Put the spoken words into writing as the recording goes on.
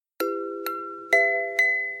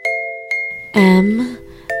MILF.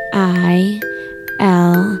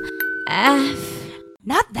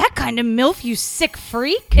 Not that kind of MILF, you sick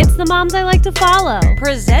freak. It's the moms I like to follow.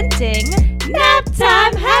 Presenting Nap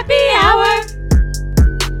Time Happy Hour.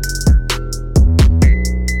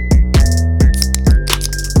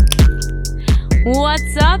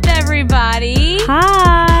 What's up, everybody?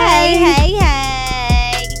 Hi. Hey.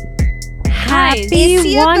 Guys, Happy it's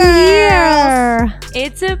your 1 girls. year.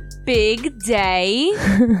 it's a big day.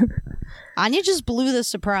 Anya just blew the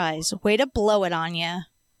surprise. Way to blow it, Anya.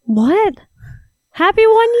 What? Happy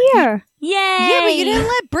 1 year. Yay! Yeah, but you didn't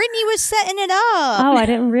let Brittany was setting it up. Oh, I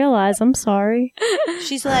didn't realize. I'm sorry.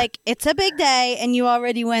 She's like, it's a big day, and you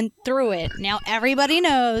already went through it. Now everybody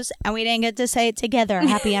knows, and we didn't get to say it together.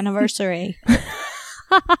 Happy anniversary.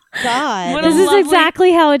 God. What This is lovely-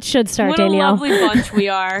 exactly how it should start, What Danielle. a lovely bunch we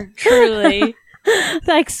are, truly.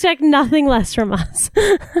 I expect nothing less from us.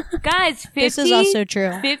 Guys, 50, This is also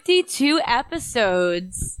true. 52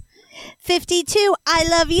 episodes. 52, I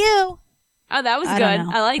love you. Oh, that was I good. don't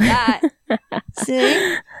know. I like that.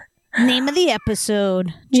 See? Name of the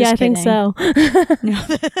episode. Yeah, I Just think kidding. so.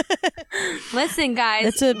 Listen, guys.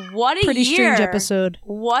 That's a what a Pretty year. strange episode.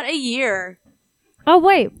 What a year. Oh,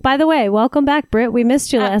 wait. By the way, welcome back, Britt. We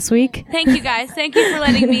missed you last week. Thank you, guys. Thank you for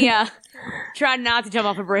letting me try not to jump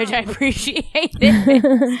off a bridge. I appreciate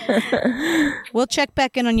it. We'll check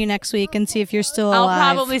back in on you next week and see if you're still I'll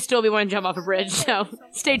alive. probably still be wanting to jump off a bridge, so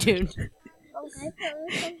stay tuned.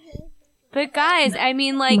 But guys, I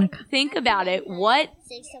mean, like, think about it. What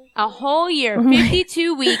a whole year,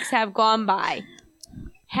 52 weeks have gone by.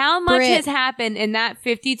 How much Britt. has happened in that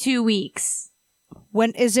 52 weeks?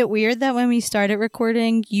 When is it weird that when we started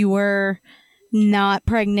recording, you were not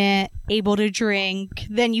pregnant, able to drink,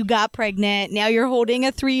 then you got pregnant, now you're holding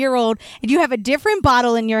a 3-year-old, and you have a different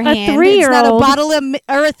bottle in your hand. It's not a 3-year-old? bottle of,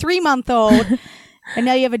 or a 3-month-old. And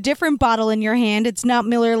now you have a different bottle in your hand. It's not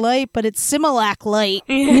Miller Lite, but it's Similac Light.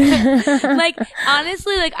 Like,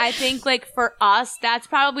 honestly, like, I think, like, for us, that's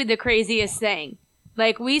probably the craziest thing.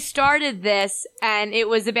 Like, we started this, and it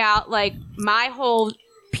was about, like, my whole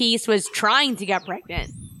piece was trying to get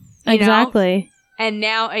pregnant. You know? Exactly. And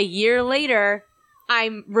now, a year later,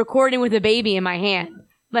 I'm recording with a baby in my hand.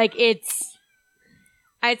 Like, it's...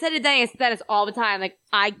 I said it then, I said that all the time. Like,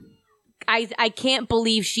 I can't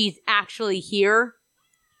believe she's actually here.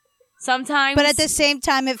 Sometimes, But at the same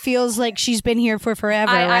time, it feels like she's been here for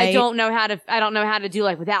forever, right? I don't know how to do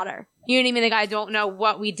life without her. You know what I mean? Like, I don't know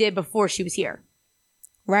what we did before she was here.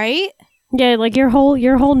 Right? Yeah, like your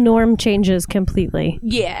whole norm changes completely.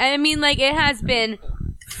 Yeah, I mean, like, it has been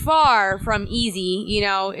far from easy. You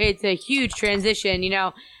know, it's a huge transition. You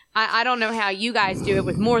know, I don't know how you guys do it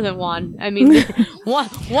with more than one. I mean,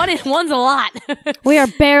 one's a lot. We are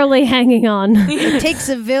barely hanging on. It takes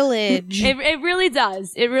a village. It really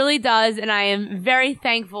does. It really does, and I am very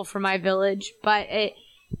thankful for my village. But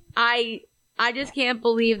I just can't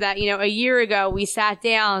believe that, you know, a year ago we sat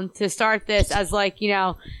down to start this as, like, you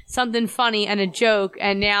know, something funny and a joke,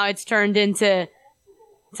 and now it's turned into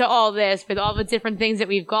all this with all the different things that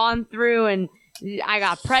we've gone through. And I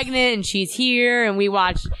got pregnant, and she's here, and we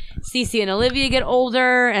watched Cece and Olivia get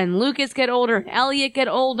older, and Lucas get older, and Elliot get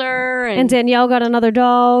older, And Danielle got another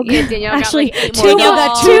dog. Yeah, Danielle got, Actually, like, 8 more two, dogs.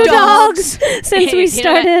 got two two dogs since we Danielle got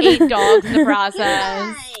started. 8 dogs in the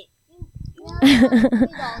process.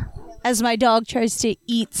 As my dog tries to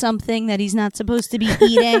eat something that he's not supposed to be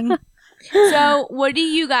eating. So, what do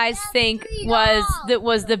you guys think was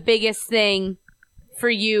the biggest thing for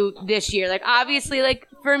you this year? Like, obviously, like,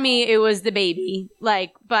 for me, it was the baby.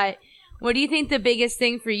 Like, but what do you think the biggest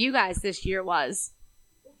thing for you guys this year was?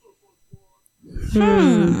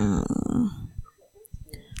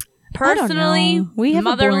 Personally, We have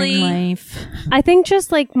motherly. a boring life. I think just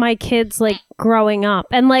like my kids like growing up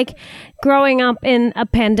and like growing up in a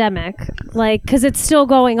pandemic, like, because it's still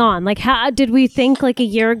going on. Like, how did we think like a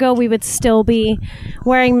year ago we would still be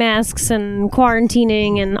wearing masks and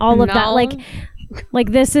quarantining and all of that? No.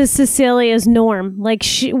 Like this is Cecilia's norm. Like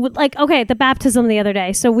okay, the baptism the other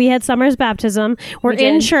day. So we had Summer's baptism. We're We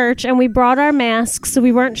in did. church and we brought our masks. So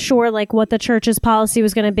we weren't sure like what the church's policy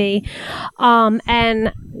was going to be.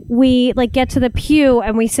 And we like get to the pew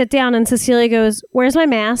and we sit down and Cecilia goes, "Where's my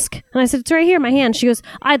mask?" And I said, "It's right here in my hand." She goes,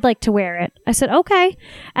 "I'd like to wear it." I said, "Okay."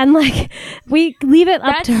 And like we leave it up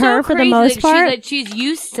That's to her so for the crazy. most Like, part. she's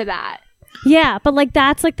used to that. Yeah, but like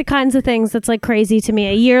that's like the kinds of things that's like crazy to me.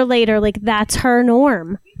 A year later, like that's her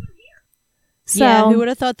norm. So Yeah, who would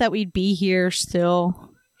have thought that we'd be here still?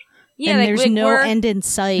 Yeah, and like, there's no end in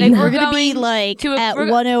sight. like, we're we're going to be going like to at we're-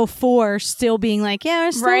 104 still being like, yeah,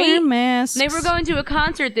 we're still Right? wearing masks. They were going to a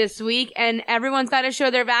concert this week, and everyone's got to show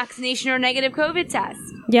their vaccination or negative COVID test.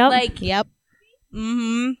 Yep. Like, Yep.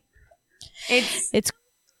 Mm-hmm. It's so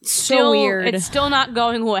still weird. It's still not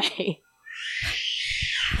going away.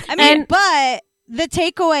 I mean, but the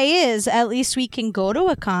takeaway is at least we can go to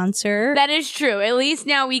a concert. That is true. At least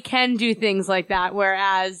now we can do things like that,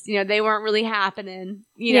 whereas, they weren't really happening.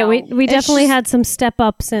 Yeah, we definitely had some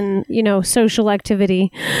step-ups in, social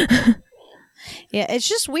activity. Yeah, it's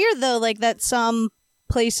just weird, though, like that some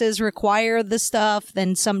places require the stuff,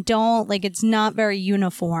 then some don't. Like, it's not very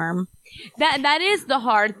uniform. That is the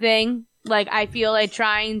hard thing. Like, I feel like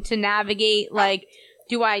trying to navigate, like,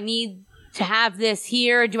 do I need to have this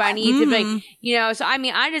here? Do I need to, like, so I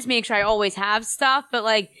mean, I just make sure I always have stuff, but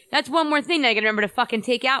like, that's one more thing that I can remember to fucking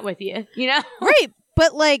take out with you, Right.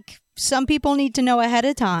 But like, some people need to know ahead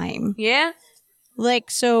of time. Yeah.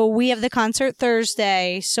 Like, so we have the concert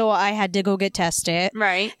Thursday, so I had to go get tested.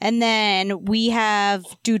 Right. And then we have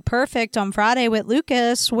Dude Perfect on Friday with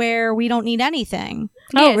Lucas where we don't need anything.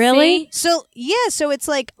 Oh, really? So, yeah, so it's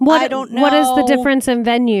like, I don't know. What is the difference in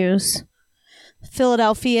venues?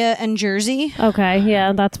 Philadelphia and Jersey. Okay,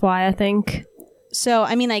 yeah, that's why I think. So,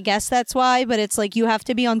 I mean, I guess that's why, but it's like you have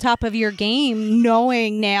to be on top of your game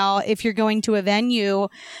knowing now if you're going to a venue,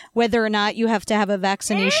 whether or not you have to have a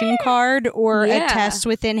vaccination card or a test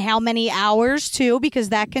within how many hours too, because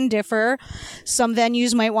that can differ. Some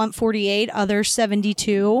venues might want 48, others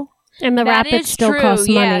 72. And the rapid still costs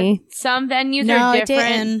money. Yeah. Some venues are different. It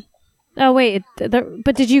didn't. Oh, wait,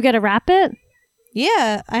 but did you get a rapid?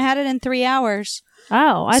 Yeah, I had it in 3 hours.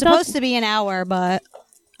 Oh, It's supposed to be an hour, but...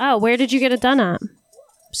 Oh, where did you get it done at?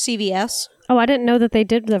 CVS. Oh, I didn't know that they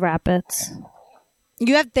did the rapids.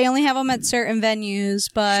 They only have them at certain venues,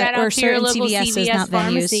 but shout out to certain your local CVS's, CVS not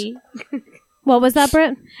pharmacy. venues. What was that,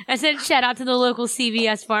 Britt? I said shout out to the local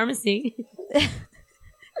CVS pharmacy.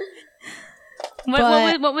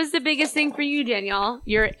 What was the biggest thing for you, Danielle?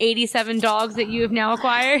 Your 87 dogs that you have now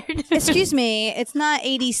acquired? Excuse me, it's not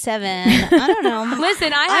 87. I don't know.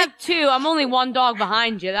 Listen, I have 2. I'm only 1 dog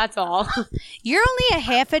behind you, that's all. You're only a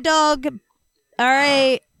half a dog. All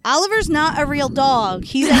right. Oliver's not a real dog.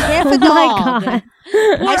 He's a half a dog. My God.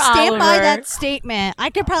 I stand by Oliver. that statement. I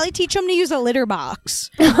could probably teach him to use a litter box.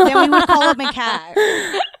 Then we would call him a cat.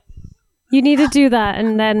 You need to do that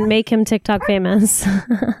and then make him TikTok famous.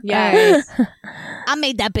 Yes. I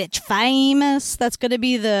made that bitch famous. That's going to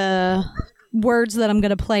be the words that I'm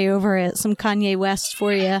going to play over it. Some Kanye West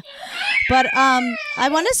for you. But I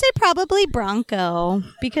want to say probably Bronco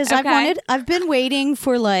because I've been waiting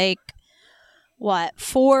for like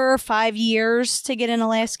 4 or 5 years to get an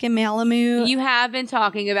Alaskan Malamute. You have been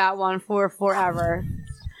talking about one for forever.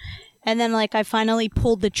 And then like I finally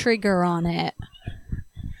pulled the trigger on it.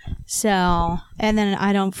 So, and then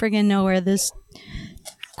I don't friggin' know where this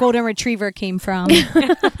golden retriever came from.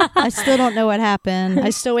 I still don't know what happened.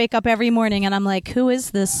 I still wake up every morning and I'm like, who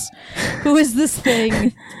is this? Who is this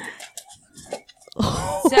thing?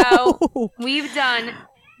 So, we've done,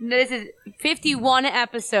 this is 51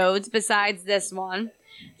 episodes besides this one.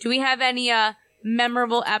 Do we have any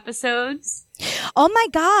memorable episodes? Oh my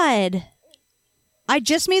God. I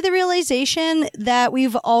just made the realization that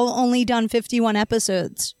we've all only done 51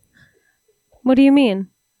 episodes. What do you mean?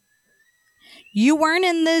 You weren't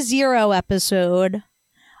in the 0 episode.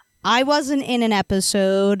 I wasn't in an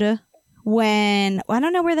episode when... I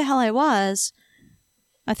don't know where the hell I was.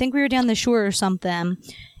 I think we were down the shore or something.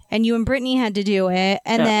 And you and Brittany had to do it.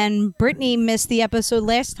 And then Brittany missed the episode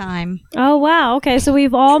last time. Oh, wow. Okay, so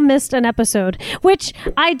we've all missed an episode. Which,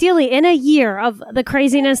 ideally, in a year of the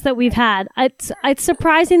craziness that we've had, it's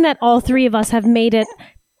surprising that all 3 of us have made it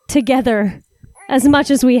together as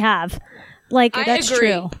much as we have. Like, that's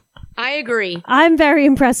true. I agree. I'm very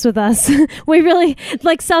impressed with us. We really,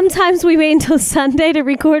 like, sometimes we wait until Sunday to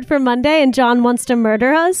record for Monday and John wants to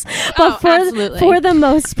murder us. But for the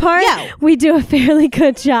most part, we do a fairly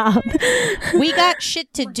good job. We got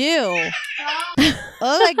shit to do.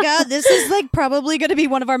 Oh my God, this is like probably going to be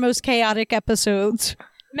one of our most chaotic episodes.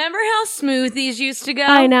 Remember how smooth these used to go?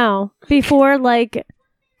 I know. Before, like...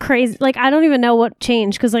 crazy, like I don't even know what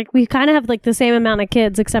changed because like we kind of have like the same amount of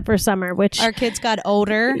kids except for summer, which our kids got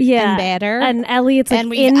older and better, and Elliot's like and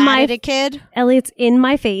we've added a kid. Elliot's in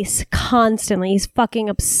my face constantly. He's fucking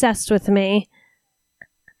obsessed with me.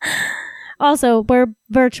 Also, we're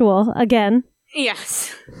virtual again.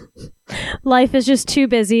 Yes. Life is just too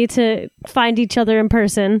busy to find each other in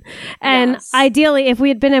person. And ideally, if we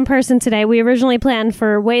had been in person today, we originally planned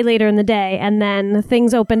for way later in the day, and then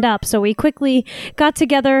things opened up. So we quickly got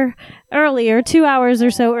together earlier, 2 hours or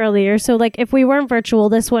so earlier. So like if we weren't virtual,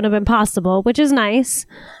 this wouldn't have been possible, which is nice.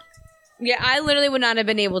 Yeah, I literally would not have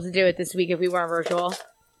been able to do it this week if we weren't virtual.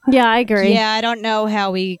 Yeah, I agree. Yeah, I don't know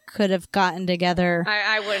how we could have gotten together.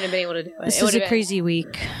 I wouldn't have been able to do it. This It was would've a crazy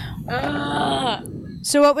week. been-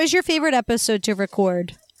 So what was your favorite episode to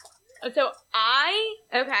record? So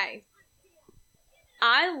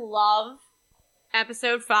I love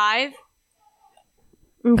episode 5.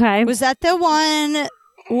 Okay. Was that the one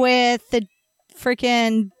with the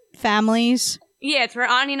freaking families? Yeah, it's where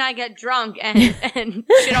Anya and I get drunk and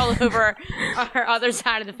shit all over our other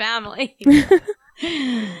side of the family.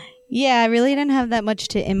 Yeah, I really didn't have that much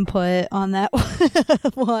to input on that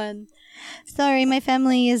one. Sorry, my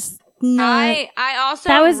family is not... I also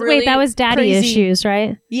That was really that was daddy crazy. issues,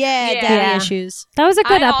 right? Yeah, Yeah. daddy Yeah. issues. That was a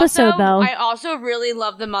good episode, though. I also really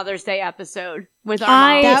love the Mother's Day episode with our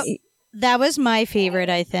I- moms. That was my favorite,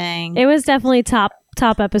 I think. It was definitely top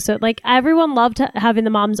episode. Like, everyone loved having the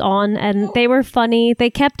moms on, and they were funny. They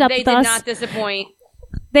kept up They with did us. not disappoint.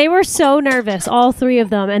 They were so nervous, all 3 of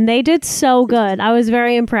them, and they did so good. I was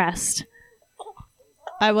very impressed.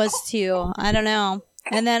 I was too. I don't know.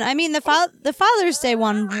 And then, I mean, the Father's Day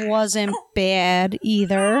one wasn't bad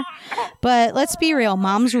either. But let's be real.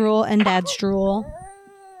 Mom's rule and dad's drool.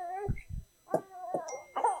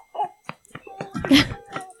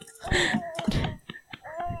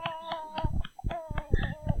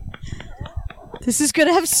 This is going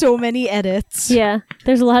to have so many edits. Yeah,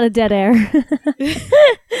 there's a lot of dead air.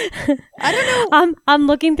 I don't know. I'm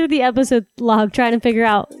looking through the episode log trying to figure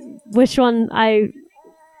out which one I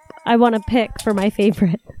want to pick for my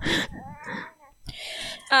favorite.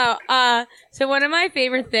 So one of my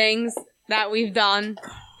favorite things that we've done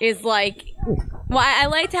is like, well, I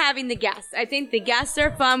liked having the guests. I think the guests are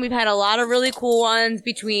fun. We've had a lot of really cool ones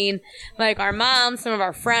between like our moms, some of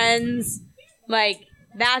our friends. Like,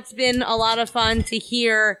 that's been a lot of fun to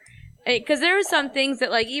hear. Because there were some things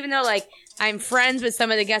that, like, even though, like, I'm friends with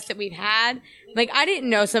some of the guests that we've had, like, I didn't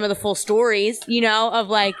know some of the full stories, you know, of,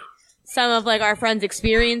 like, some of, like, our friends'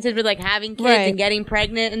 experiences with, like, having kids Right. and getting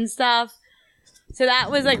pregnant and stuff. So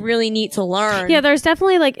that was, like, really neat to learn. Yeah, there's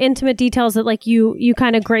definitely like intimate details that like you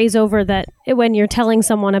kind of graze over that when you're telling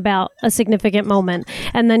someone about a significant moment,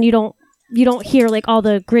 and then you don't hear like all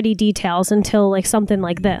the gritty details until like something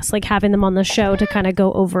like this, like having them on the show to kind of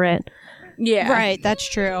go over it. Yeah. Right, that's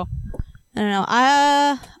true. I don't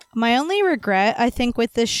know. My only regret, I think,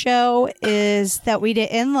 with this show is that we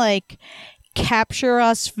didn't like capture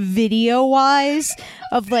us video wise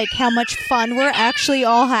of like how much fun we're actually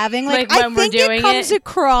all having. Like Like, I when we're think doing it comes it?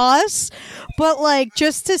 across, but like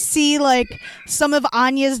just to see like some of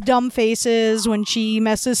Anya's dumb faces when she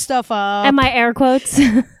messes stuff up, And my air quotes.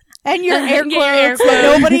 and your air quotes Your air that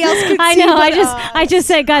quotes. nobody else can I see. know. but I just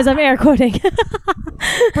said, guys, I'm air quoting.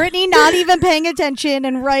 Brittany not even paying attention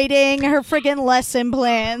and writing her friggin' lesson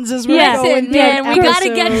plans as we're Yeah. going Listen, through man, an we gotta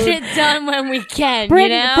get episode. shit done when we can, you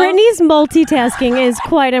know? Brittany's multitasking is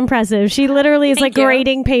quite impressive. She literally is Thank like you.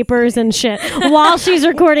 grading papers and shit while she's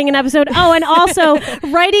recording an episode. Oh, and also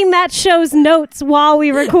writing that show's notes while we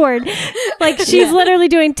record. Like she's literally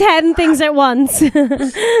doing 10 things at once.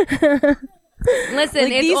 Listen,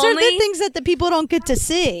 Like, it's these only are the things that the people don't get to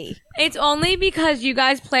see. it's only because you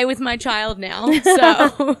guys play with my child now.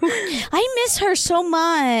 So I miss her so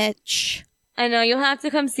much. I know you'll have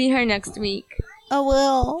to come see her next week. Oh,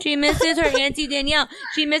 well. She misses her Auntie Danielle.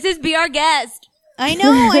 She misses Be Our Guest. I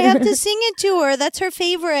know. I have to sing it to her. That's her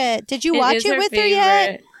favorite. Did you watch is it her with her yet?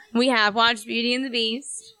 favorite. We have watched Beauty and the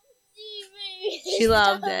Beast. She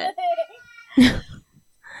loved it.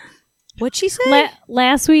 What'd she say?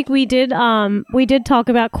 Last week we did talk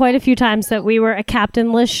about quite a few times that we were a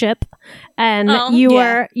captainless ship, and Oh, you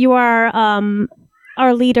yeah. are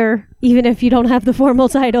our leader, even if you don't have the formal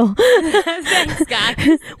title. Thanks,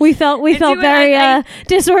 guys. we felt do what very I-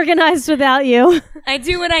 disorganized without you. I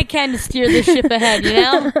do what I can to steer the ship ahead, you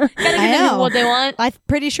know? Gotta give I them know. what they want. I'm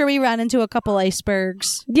pretty sure we ran into a couple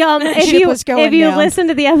icebergs. If Ship you was going if you down. listen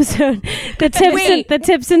to the episode, the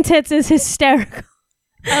tips and tits is hysterical.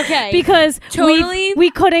 Okay. Because Totally.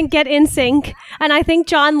 we couldn't get in sync, and I think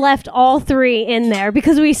John left all 3 in there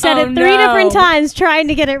because we said Oh, it 3 different no. times trying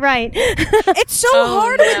to get it right. It's so Oh,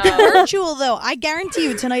 hard with the no. virtual, though. I guarantee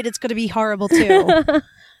you tonight it's going to be horrible, too.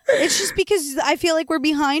 It's just because I feel like we're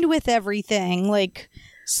behind with everything. Like,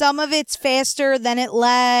 some of it's faster, then it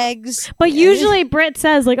lags. But usually Britt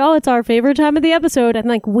says like, "Oh, it's our favorite time of the episode," and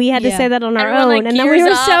like we had to Yeah. say that on our Everyone, own, like, and then we gears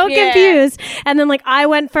were up, so yeah. confused. And then like I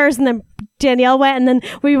went first, and then Danielle went, and then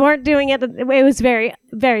we weren't doing it. It was very,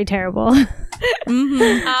 very terrible.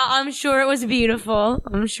 I'm sure it was beautiful.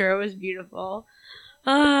 I'm sure it was beautiful.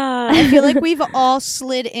 I feel like we've all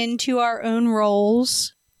slid into our own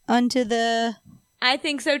roles onto the... I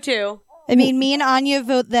think so too. I mean, me and Anya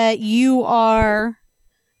vote that you are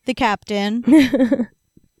the captain.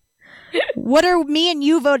 What are me and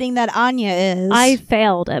you voting that Anya is? I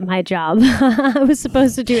failed at my job. I was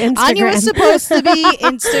supposed to do Instagram. Anya was supposed to be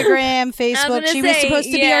Instagram, Facebook. gonna She was say, supposed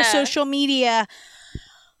to be our yeah. social media.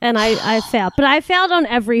 And I failed. But I failed on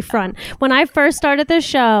every front. When I first started this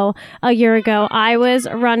show a year ago, I was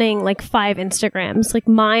running like 5 Instagrams. Like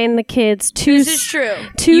mine, the kids, This is true.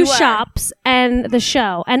 2 You were. shops, and the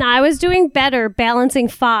show. And I was doing better balancing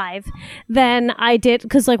 5 than I did,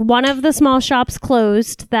 because like one of the small shops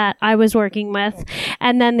closed that I was working with.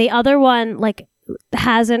 And then the other one like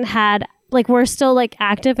hasn't had, like we're still like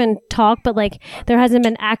active and talk, but like there hasn't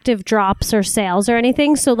been active drops or sales or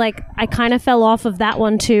anything. So like I kind of fell off of that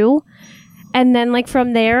one too. And then like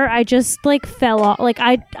from there, I just like fell off. Like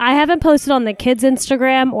I haven't posted on the kids'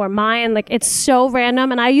 Instagram or mine. Like it's so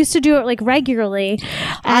random. And I used to do it like regularly.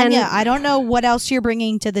 And Anya, I don't know what else you're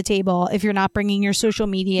bringing to the table if you're not bringing your social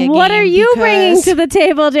media what game, are you bringing because- to the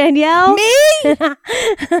table, Danielle? Me?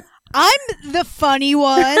 I'm the funny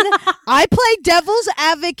one. I play devil's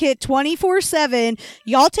advocate 24/7.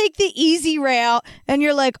 Y'all take the easy route and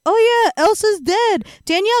you're like, oh yeah, Elsa's dead.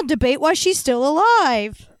 Danielle, debate why she's still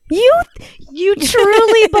alive. You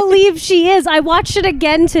truly believe she is. I watched it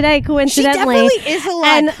again today, She coincidentally. definitely is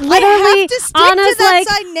alive. And I literally, have to stick Anna's to that like,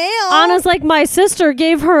 side now. Anna's like, my sister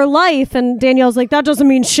gave her life, and Danielle's like, that doesn't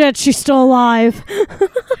mean shit. She's still alive.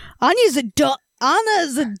 Anna's a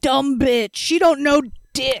dumb bitch. She don't know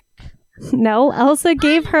dick. No, Elsa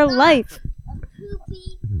gave her life.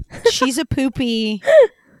 She's a poopy.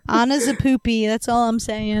 Anna's a poopy. That's all I'm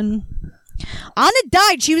saying. Anna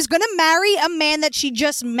died. She was going to marry a man that she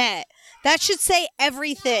just met. That should say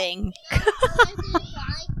everything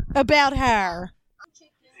about her.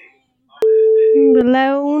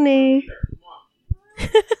 Baloney.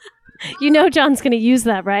 You know John's going to use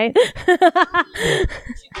that, right?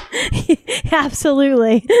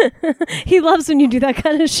 Absolutely. He loves when you do that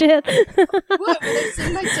kind of shit. What? When I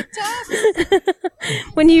sing my TikTok?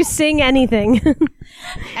 When you sing anything.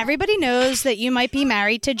 Everybody knows that you might be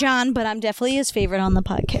married to John, but I'm definitely his favorite on the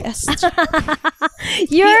podcast.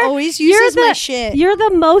 He always uses my shit. You're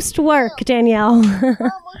the most work, Danielle.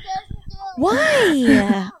 Why?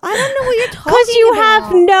 I don't know what you're talking Because you about.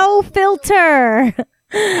 have no filter.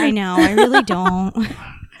 I know. I really don't.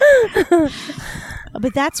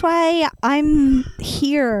 But that's why I'm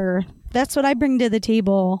here. That's what I bring to the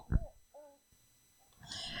table.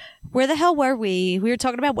 Where the hell were we? We were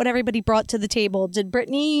talking about what everybody brought to the table. Did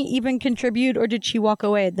Brittany even contribute, or did she walk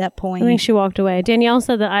away at that point? I think she walked away. Danielle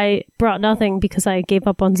said that I brought nothing because I gave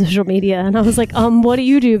up on social media. And I was like, what do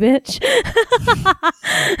you do, bitch?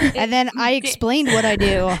 And then I explained what I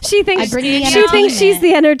do. She thinks I bring the she thinks she's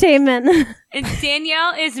entertainment. the entertainment. And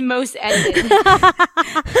Danielle is most edited.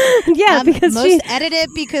 Yeah, I'm because most edited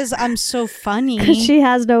because I'm so funny. she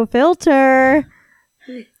has no filter.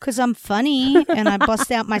 Because I'm funny and I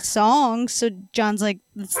bust out my songs. So John's like,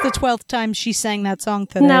 it's the 12th time she sang that song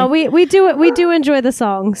today. No, we do it. We do enjoy the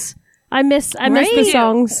songs. I miss the Right.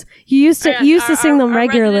 songs. You used to sing them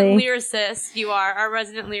regularly. Resident lyricist, you are our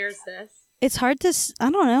resident lyricist. It's hard to, I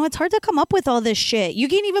don't know, it's hard to come up with all this shit. You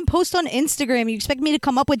can't even post on Instagram. You expect me to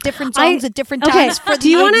come up with different songs at different okay, times for do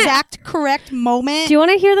you the wanna- exact correct moment. Do you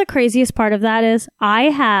want to hear the craziest part of that is I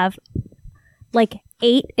have like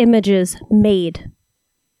 8 images made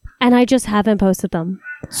and I just haven't posted them.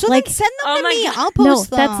 so like- then send them Oh to my me. God. I'll No, post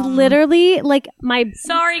them. that's literally like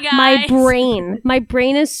Sorry, guys. my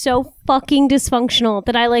brain is so fucking dysfunctional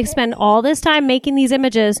that I like spend all this time making these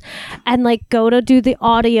images and like go to do the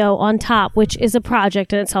audio on top, which is a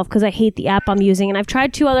project in itself because I hate the app I'm using and I've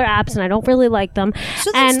tried 2 other apps and I don't really like them.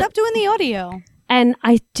 So then and stop doing the audio. and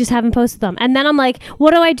I just haven't posted them. And then I'm like,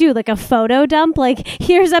 what do I do? Like a photo dump? Like,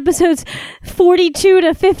 here's episodes 42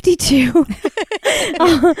 to 52. all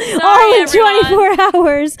in everyone. 24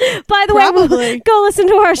 hours. By the way, Probably. go listen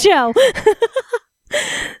to our show.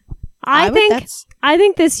 I would- think that's- I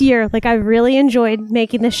think this year, like, I really enjoyed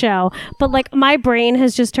making the show, but like my brain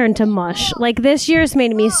has just turned to mush. Like this year's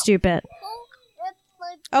made me stupid.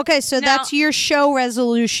 Okay, so No. that's your show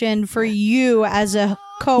resolution for you as a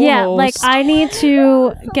co-host. Yeah, like I need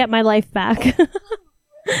to get my life back.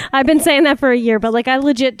 I've been saying that for a year, but like I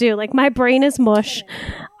legit do. Like my brain is mush.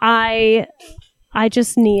 I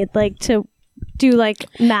just need like to do like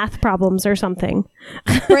math problems or something.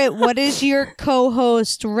 Britt, what is your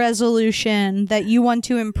co-host resolution that you want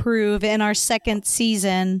to improve in our second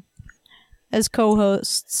season as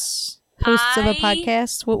hosts of a I-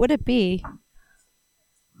 podcast? What would it be?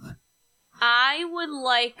 I would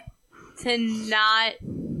like to not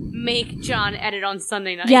make John edit on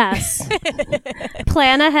Sunday night. Yes.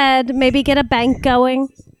 Plan ahead, maybe get a bank going.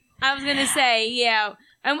 I was going to say, yeah.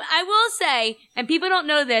 I will say, and people don't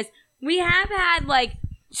know this, we have had like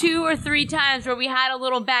 2 or 3 times where we had a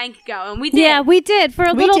little bank go, and we did. Yeah, we did for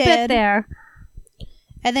a We little bit did. there.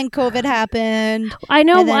 And then COVID happened. I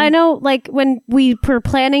know. And then- I know. Like when we were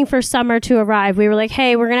planning for summer to arrive, we were like,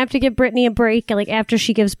 "Hey, we're gonna have to give Brittany a break, like after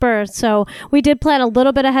she gives birth." So we did plan a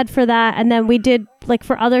little bit ahead for that, and then we did like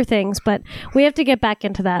for other things. But we have to get back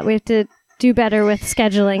into that. We have to do better with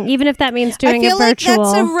scheduling, even if that means doing I feel it virtual.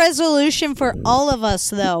 like that's a resolution for all of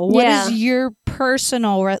us, though. What Yeah. is your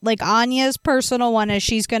personal, like Anya's personal one is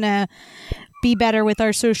she's going to be better with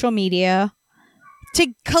our social media.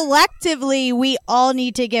 Collectively, we all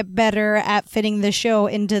need to get better at fitting the show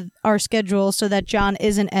into our schedule so that John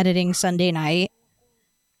isn't editing Sunday night.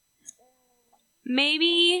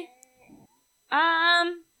 Maybe.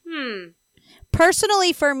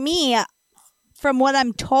 Personally, for me, from what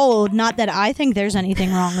I'm told, not that I think there's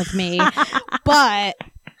anything wrong with me, but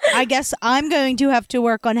I guess I'm going to have to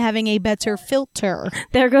work on having a better filter.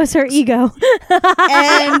 There goes her ego.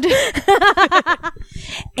 And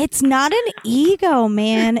it's not an ego,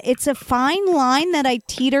 man. It's a fine line that I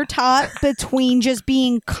teeter-tot between just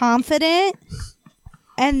being confident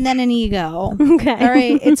and then an ego. Okay. All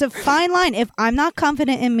right. It's a fine line. If I'm not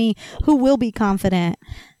confident in me, who will be confident?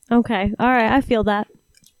 Okay. All right. I feel that.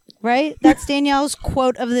 Right? That's Danielle's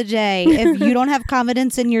quote of the day. If you don't have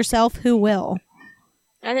confidence in yourself, who will?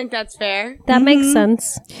 I think that's fair. That makes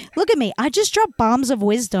sense. Look at me. I just dropped bombs of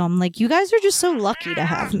wisdom. Like, you guys are just so lucky to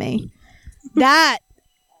have me. That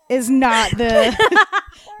is not the...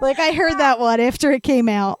 like, I heard that one after it came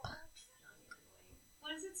out.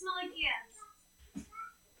 What does it smell like? Yes.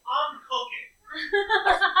 I'm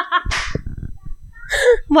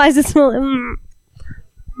cooking. Why does it smell?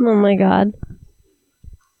 Oh my god.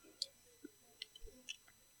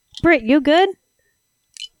 Britt, you good?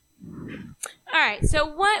 All right. So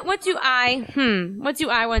what do I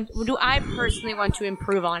personally want to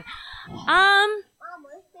improve on?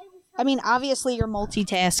 I mean, obviously you're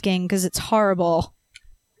multitasking because it's horrible.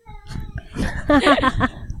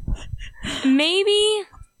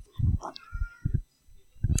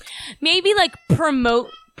 Maybe like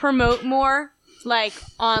promote more, like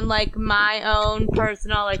on like my own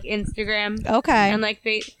personal like Instagram Okay. and like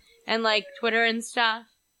and like Twitter and stuff.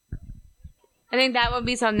 I think that would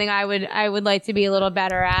be something I would like to be a little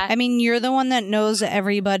better at. I mean, you're the one that knows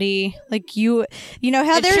everybody. Like, you know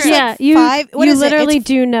how It's there's true. like you, five... What you is literally it?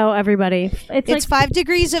 do know everybody. It's It's like 5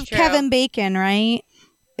 degrees of True. Kevin Bacon, right?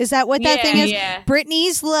 Is that what that Yeah, thing is? yeah.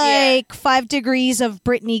 Brittany's like 5 degrees of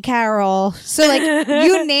Brittany Carroll. So like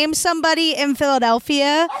you name somebody in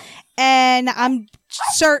Philadelphia and I'm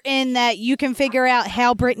certain that you can figure out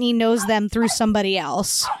how Brittany knows them through somebody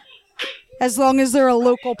else. As long as they're a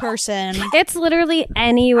local person. it's literally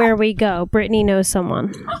anywhere we go. Brittany knows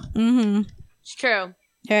someone. Mm-hmm. It's true. All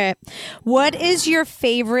right. What is your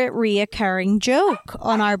favorite reoccurring joke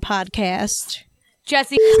on our podcast?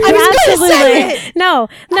 Jesse, I was gonna say Absolutely. it. No,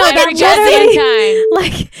 every that goddamn literally,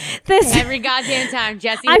 like this. every goddamn time,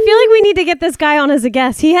 Jesse. I feel like we need to get this guy on as a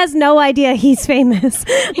guest. He has no idea he's famous.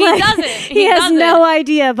 He doesn't. He He has doesn't. no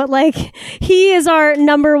idea, but like he is our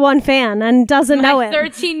number one fan and doesn't know My it.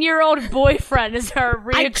 13-year-old boyfriend is her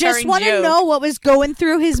reoccurring I just want to joke. know what was going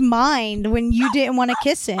through his mind when you didn't want to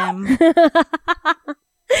kiss him.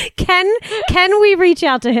 Can we reach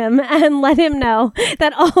out to him and let him know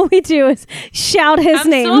that all we do is shout his I'm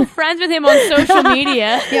name? still friends with him on social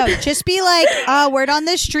media. Yo, just be like, word on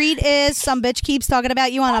the street is some bitch keeps talking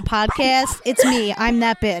about you on a podcast. It's me. I'm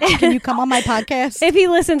that bitch. Can you come on my podcast? If he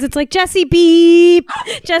listens, it's like Jesse beep,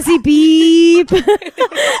 Jesse beep.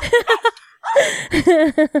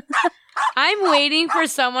 I'm waiting for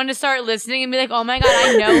someone to start listening and be like, "Oh my god,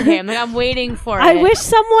 I know him!" Like I'm waiting for it. I wish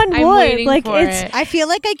someone I'm would. waiting Like for it's it. I feel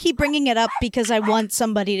like I keep bringing it up because I want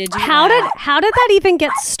somebody to do how that. did that even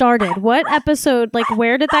get started? What episode? Like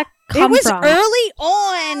where did that come It was from? early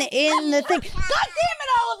on in the thing. God damn it,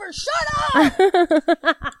 Oliver!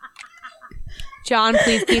 Shut up! John,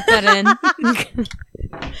 please keep that in.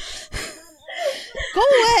 Go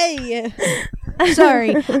away. Sorry.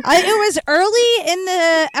 It was early in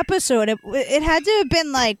the episode. It had to have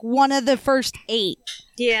been like one of the first 8.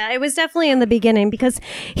 Yeah, it was definitely in the beginning because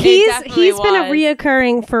he's definitely been a was.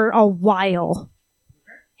 reoccurring for a while.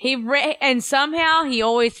 And somehow he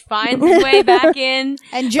always finds his way back in.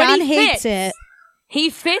 And But John he hates fits. it. He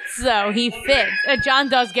fits though. He fits. John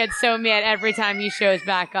does get so mad every time he shows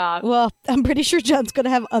back up. Well, I'm pretty sure John's going to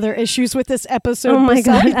have other issues with this episode. Oh my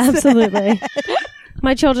god, besides that. absolutely.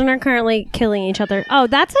 My children are currently killing each other. Oh,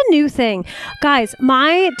 that's a new thing. Guys,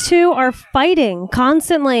 my 2 are fighting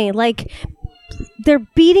constantly. Like they're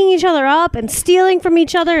beating each other up and stealing from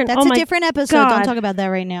each other and That's oh a my different episode. God. Don't talk about that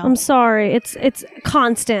right now. I'm sorry. It's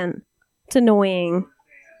constant. It's annoying.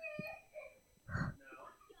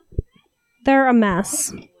 They're a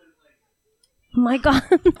mess. Oh my God,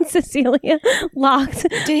 Cecilia locked.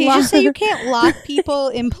 Did he just say you can't lock people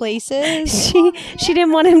in places? She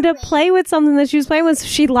didn't want him to play with something that she was playing with, so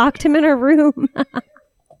she locked him in her room.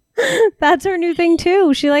 That's her new thing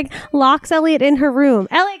too. She like locks Elliot in her room.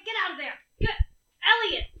 Elliot, get out of there!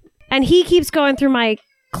 Elliot! And he keeps going through my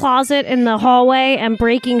closet in the hallway and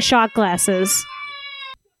breaking shot glasses.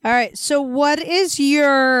 All right. So what is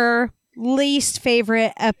your least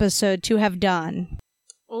favorite episode to have done?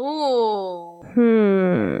 Ooh.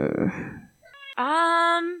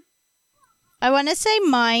 I want to say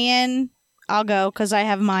Mayan. I'll go because I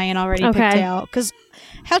have Mayan already picked out. Because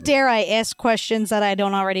how dare I ask questions that I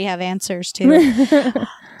don't already have answers to?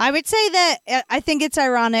 I would say that I think it's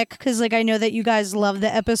ironic because, like, I know that you guys love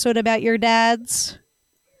the episode about your dads.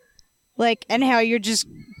 Like, and how you're just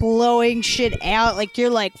blowing shit out. Like, you're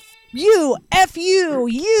like, you, F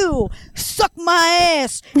you, suck my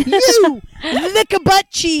ass, you, lick a butt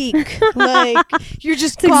cheek. Like, you're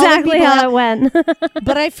just That's exactly how it went.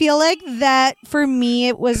 But I feel like that, for me,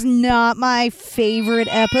 it was not my favorite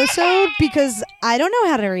episode because I don't know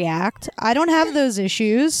how to react. I don't have those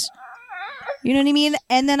issues. You know what I mean?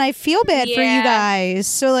 And then I feel bad for you guys.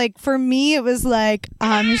 So, like, for me, it was like,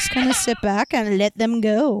 I'm just going to sit back and let them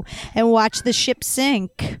go and watch the ship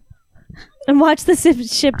sink. And watch the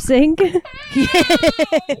ship sink.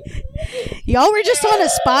 Y'all were just on a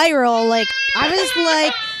spiral. Like, I was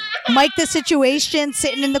like, Mike the Situation,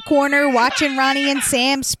 sitting in the corner, watching Ronnie and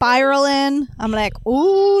Sam spiraling. I'm like,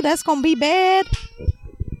 ooh, that's going to be bad.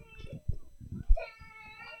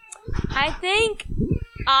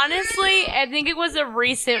 Honestly, I think it was a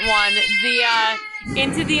recent one, the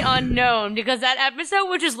Into the Unknown, because that episode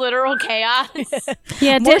was just literal chaos.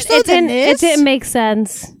 Yeah, it didn't make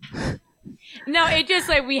sense. No, it just,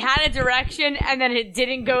 like, we had a direction, and then it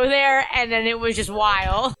didn't go there, and then it was just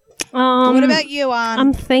wild. What about you, Ann?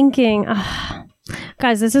 I'm thinking...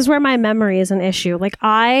 guys, this is where my memory is an issue. Like,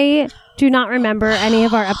 I do not remember any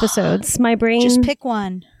of our episodes. My brain... Just pick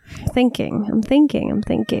one. I'm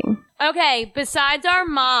thinking. Okay, besides our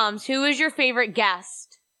moms, who is your favorite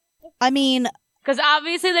guest? I mean... Because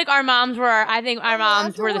obviously, like, our moms were... I think our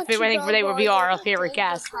moms were the favorite... I think they would be our favorite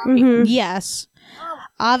guests. Mm-hmm. Yes.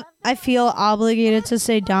 I feel obligated to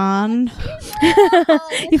say Don.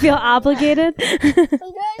 You feel obligated?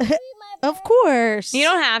 Of course. You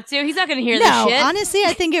don't have to. He's not going to hear this shit. No, honestly,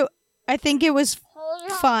 I think it was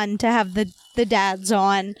fun to have the dads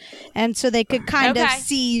on, and so they could kind of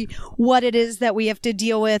see what it is that we have to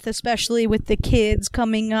deal with, especially with the kids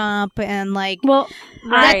coming up, and like, well,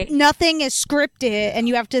 right. Nothing is scripted, and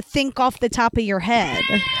you have to think off the top of your head.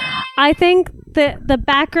 I think the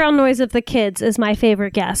background noise of the kids is my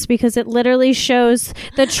favorite guest because it literally shows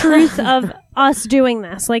the truth of us doing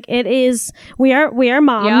this. Like, it is, we are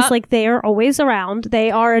moms. Yep. Like, they are always around. They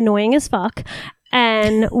are annoying as fuck.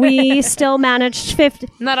 And we still managed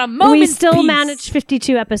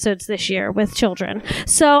 52 episodes this year with children.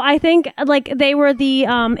 So I think, like, they were the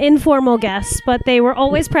informal guests, but they were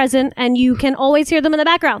always present, and you can always hear them in the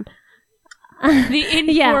background. The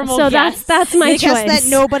informal so guests. that's my choice. That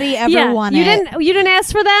nobody ever wanted. You didn't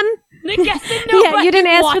ask for them? The guests that nobody you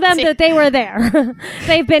didn't ask wanted. for them, that they were there.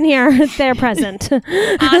 They've been here. They're present.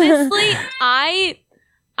 Honestly, I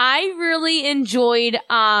really enjoyed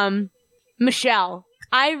Michelle.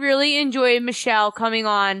 I really enjoyed Michelle coming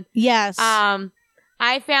on. Yes.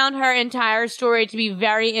 I found her entire story to be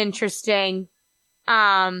very interesting.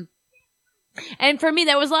 And for me,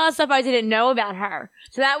 there was a lot of stuff I didn't know about her.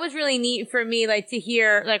 So that was really neat for me, like, to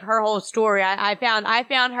hear, like, her whole story. I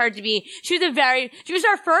found her to be, she was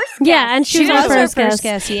our first guest. Yeah, and she was our first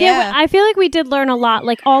guest. Yeah, I feel like we did learn a lot.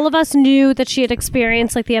 Like, all of us knew that she had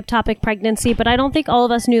experienced, like, the ectopic pregnancy, but I don't think all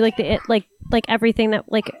of us knew, like, like everything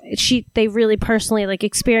that, like, they really personally, like,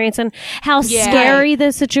 experienced, and how scary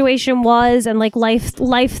the situation was, and, like, life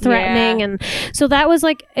threatening. Yeah. And so that was,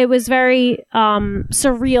 like, it was very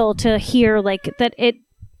surreal to hear, like, that it,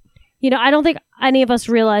 you know, I don't think any of us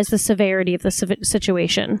realized the severity of the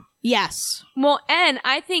situation. Yes. Well, and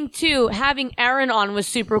I think, too, having Erin on was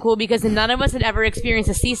super cool because none of us had ever experienced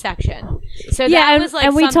a C-section. So that was, like,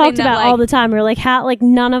 and we talked about, like, all the time. We were like, how, like,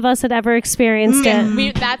 none of us had ever experienced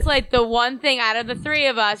it. That's, like, the one thing out of the three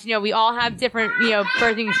of us, you know, we all have different, you know,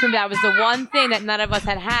 birthing experiences. That was the one thing that none of us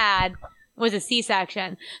had was a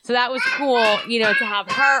C-section. So that was cool, you know, to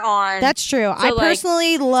have her on. That's true. I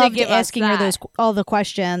personally loved asking her all the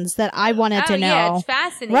questions that I wanted to know. Yeah, it's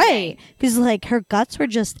fascinating. Right. Because, like, her guts were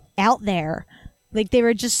just out there. Like, they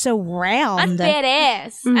were just so round. That's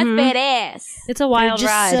badass. Mm-hmm. That's badass. It's a wild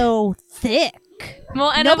ride. So thick.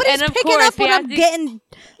 Well, and Nobody's of picking course, up we what have I'm to-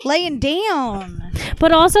 laying down.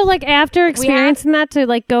 But also, like, after experiencing that, to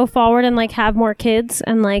like go forward and like have more kids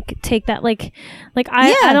and like take that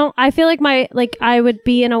I feel like I would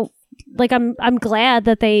be in a like I'm glad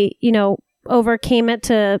that they overcame it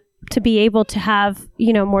to be able to have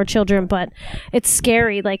more children, but it's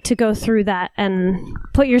scary like to go through that and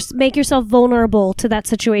make yourself vulnerable to that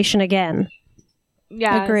situation again.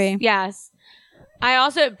 Yes, Agree. Yes.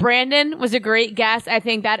 Brandon was a great guest. I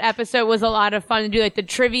think that episode was a lot of fun to do, like the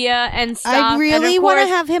trivia and stuff. I really want want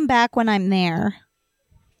to have him back when I'm there.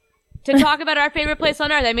 to talk about our favorite place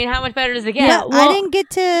on earth. I mean, how much better does it get? Yeah, I didn't get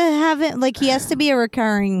to have it. Like, he has to be a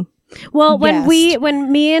recurring. Well, when guest.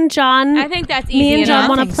 me and John, I think that's easy me and John enough.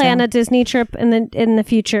 want I to think plan so. a Disney trip in the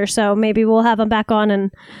future, so maybe we'll have him back on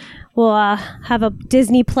and we'll have a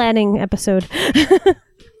Disney planning episode.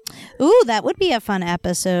 Ooh, that would be a fun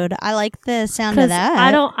episode. I like the sound of that.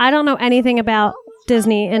 I don't know anything about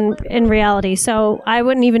Disney in reality, so I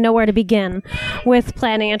wouldn't even know where to begin with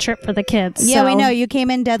planning a trip for the kids. Yeah, so. we know. You came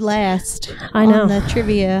in dead last. I know. On the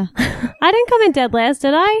trivia. I didn't come in dead last,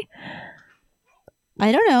 did I?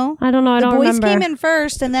 I don't know. I don't know. I The don't boys remember. came in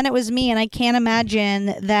first, and then it was me, and I can't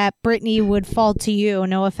imagine that Brittany would fall to you.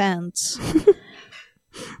 No offense.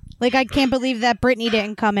 Like, I can't believe that Brittany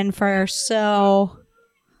didn't come in first, so...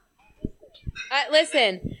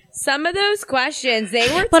 Listen, some of those questions, they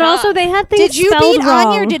were But tough. also, they had things Did you spelled beat wrong.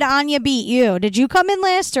 Anya, or did Anya beat you? Did you come in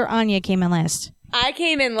last, or Anya came in last? I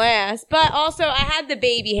came in last, but also I had the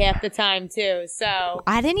baby half the time too, so...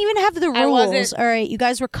 I didn't even have the I wasn't- rules. All right, you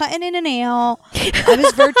guys were cutting in and out. I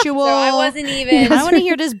was virtual. So I wasn't even... I want to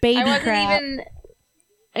hear this baby I wasn't crap. even...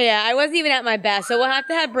 Yeah, I wasn't even at my best, so we'll have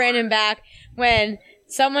to have Brandon back when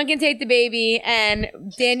someone can take the baby and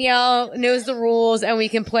Danielle knows the rules and we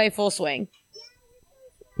can play full swing.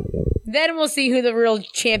 Then we'll see who the real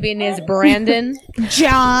champion is, Brandon.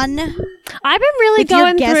 John. I've been really With your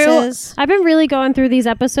going through. guesses. I've been really going through these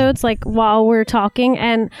episodes, like while we're talking,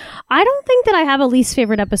 and I don't think that I have a least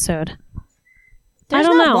favorite episode. There's I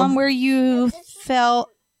don't not know. one where you felt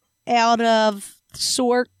out of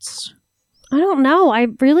sorts. I don't know. I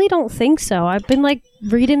really don't think so. I've been like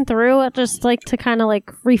reading through it just like to kind of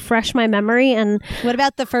like refresh my memory and What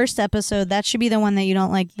about the first episode? That should be the one that you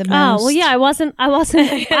don't like the most. oh well yeah I was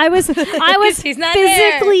She's not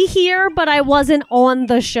physically here but I wasn't on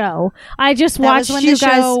the show. I just That watched was when you the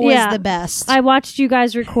guys show was yeah the best. I watched you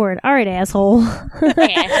guys record. All right, asshole.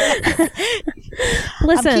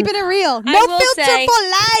 Listen, I'm keeping it real. No will filter say- for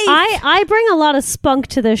life. I bring a lot of spunk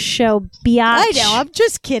to this show, biatch. I know. I'm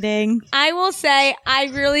just kidding. I will say I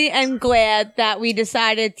really am glad that we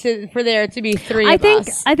decided for there to be three I of think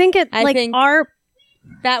us. I think it I like think our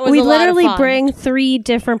That was we a lot of literally fun. bring three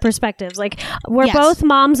different perspectives. Like we're Yes. both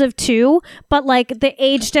moms of two, but like the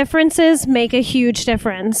age differences make a huge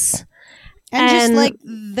difference. And just And- like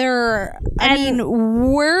they're, I and-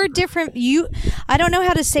 mean, we're different. I don't know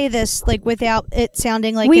how to say this like without it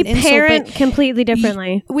sounding like we an insult, parent but completely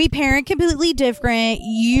differently. we parent completely different.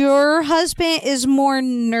 Your husband is more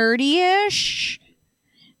nerdy-ish,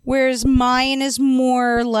 whereas mine is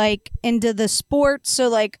more like into the sports. So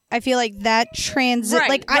like I feel like that transit, Right,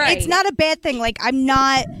 like right. it's not a bad thing. Like I'm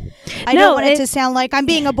not. I No, don't want it it- to sound like I'm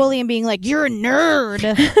being a bully and being like you're a nerd.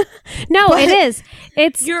 No, But- it is.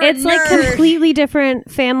 It's You're a like nerd. completely different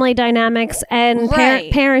family dynamics and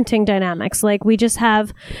Right. parenting dynamics. Like we just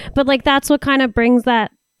have, but like that's what kind of brings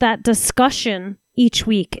that discussion each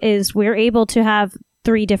week is we're able to have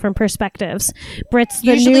three different perspectives. Britt's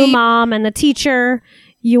the new Usually- mom and the teacher.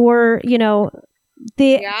 You're, Yeah.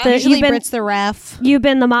 Usually you've been Britt's the ref. you've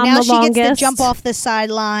been the mom Now the she longest. gets to jump off the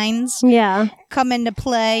sidelines, Yeah. come into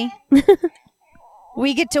play.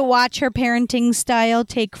 We get to watch her parenting style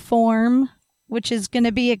take form, which is going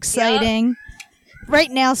to be exciting. Right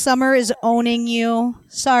now, Summer is owning you.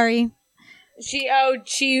 Sorry. She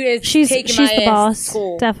is She's taking she's my the ass boss. to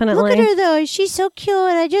school. Definitely. Look at her, though. She's so cute.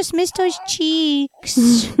 I just missed those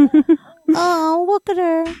cheeks. Oh, look at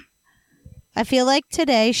her. I feel like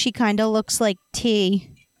today she kind of looks like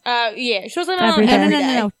T. Yeah, she was on Every every day.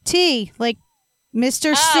 day. No. T. Like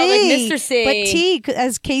Mr. Oh, C. like Mr. C. But T,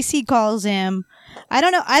 as Casey calls him. I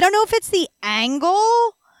don't know if it's the angle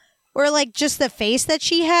or like just the face that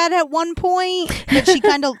she had at one point, but she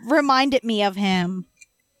kind of reminded me of him.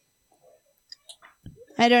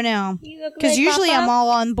 I don't know. Because usually I'm all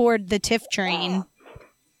on board the Tiff train.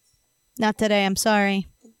 Not today, I'm sorry.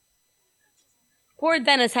 Poor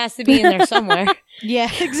Dennis has to be in there somewhere. Yeah,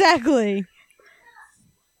 exactly.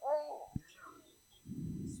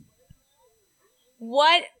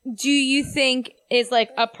 What do you think is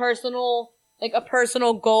like a personal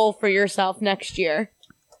goal for yourself next year?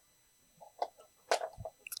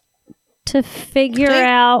 to figure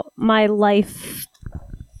out my life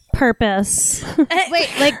purpose. Wait,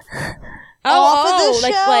 like off of the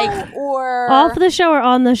show, like or Off the show or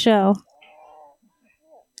on the show?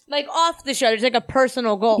 like off the show. There's like a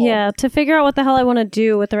personal goal. Yeah, to figure out what the hell I want to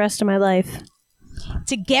do with the rest of my life.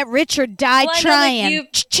 to get rich or die Well, I know, like, trying. you-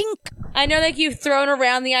 Chink. I know, like you've thrown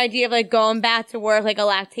around the idea of like going back to work, like a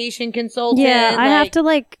lactation consultant. Yeah, I like, have to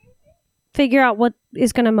like figure out what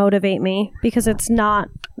is going to motivate me because it's not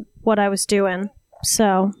what I was doing.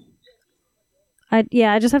 So, I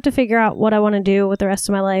just have to figure out what I want to do with the rest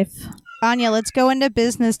of my life. Anya, let's go into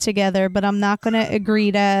business together, but I'm not going to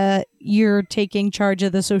agree to you're taking charge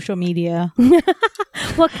of the social media.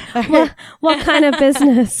 What kind of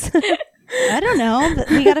business? I don't know. But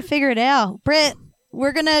we got to figure it out. Britt,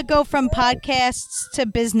 we're going to go from podcasts to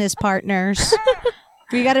business partners.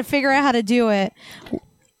 We got to figure out how to do it.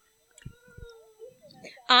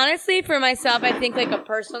 Honestly, for myself, I think like a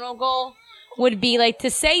personal goal would be like to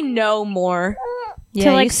say no more.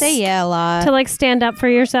 Yeah, like, you say yeah a lot. To like stand up for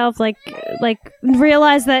yourself, like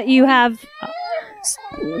realize that you have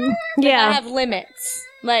I yeah, have limits.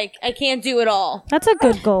 Like I can't do it all. that's a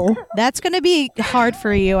good goal. That's going to be hard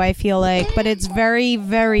for you, I feel like, but it's very,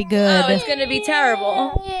 very good. Oh, it's gonna be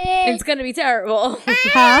terrible. It's gonna be terrible.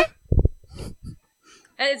 Huh?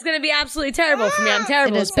 It's gonna be absolutely terrible for me. I'm It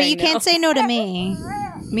terrible. is, at but you saying no. can't say no to me.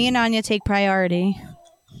 Me and Anya take priority.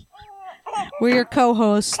 We're your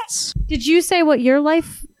co-hosts. Did you say what your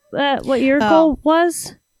life what your Oh. goal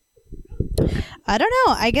was? I don't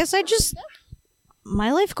know. I guess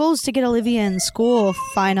my life goal is to get Olivia in school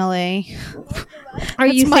finally. Are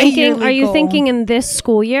you my thinking yearly are you goal. thinking in this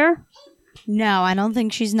school year? No, I don't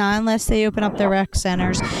think she's not unless they open up the rec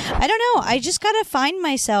centers. I don't know. I just got to find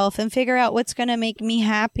myself and figure out what's going to make me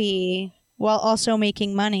happy while also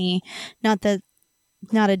making money. Not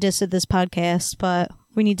a diss of this podcast, but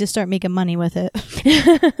we need to start making money with it.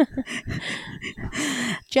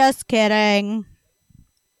 Just kidding.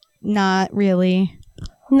 Not really.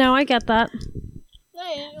 No, I get that.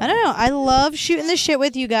 I don't know. I love shooting the shit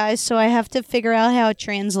with you guys, so I have to figure out how it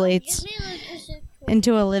translates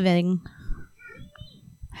into a living.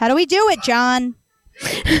 How do we do it, John?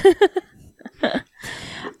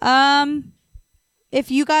 If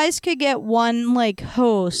you guys could get one like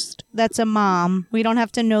host that's a mom, we don't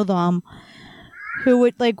have to know them, who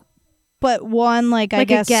would like, but one like I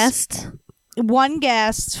guess a guest. one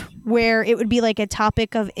guest where it would be like a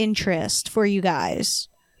topic of interest for you guys.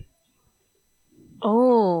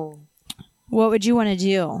 Oh. What would you want to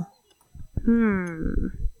do?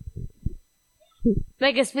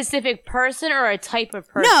 Like a specific person or a type of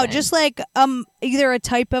person? No, just like either a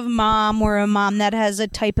type of mom or a mom that has a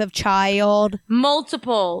type of child.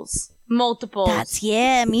 multiples. That's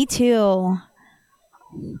me too.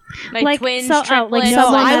 Like twins, so- oh, like triplets. No,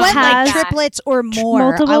 someone I that want has like triplets or more. I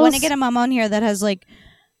multiples? want to get a mom on here that has like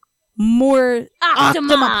more.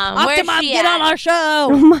 Octomom. Where's Octomom, she get at? on our Oh show.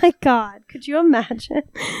 my god. Could you imagine?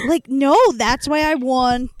 Like, no, that's why I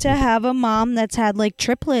want to have a mom that's had like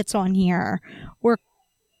triplets on here or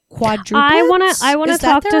quadruplets. I wanna Is that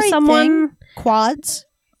talk the to right someone thing? Quads?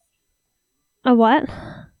 A what?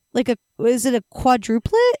 Like is it a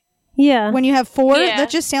quadruplet? Yeah. When you have four, Yeah. that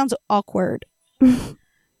just sounds awkward.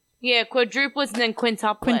 Yeah, quadruplets and then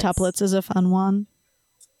quintuplets. Quintuplets is a fun one.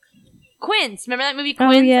 Quints. Remember that movie Oh,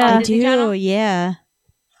 Quints? yeah. on I Disney do, Channel? yeah.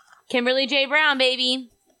 Kimberly J. Brown,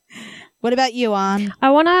 baby. What about you, On?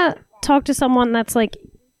 I want to talk to someone that's like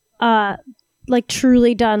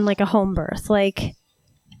truly done like a home birth, like,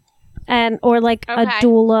 or like a Okay.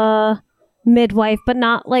 doula midwife, but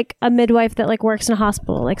not like a midwife that like works in a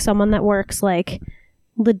hospital, like someone that works like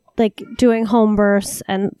doing home births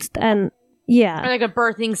and Or yeah. like a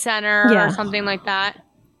birthing center Yeah. or something like that.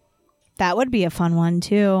 That would be a fun one,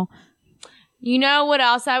 too. You know what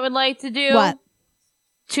else I would like to do? What?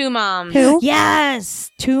 Two moms. Who?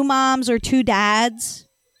 Yes! 2 moms or 2 dads.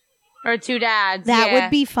 Or two dads. That yeah.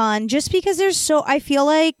 would be fun. Just because I feel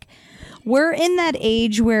like we're in that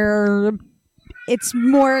age where it's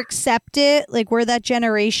more accepted. Like, we're that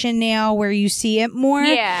generation now where you see it more.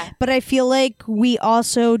 Yeah. But I feel like we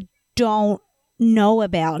also don't know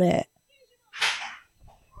about it.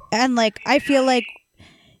 And, like, I feel like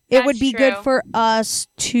it That's would be good true. for us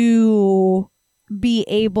to be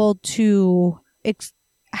able to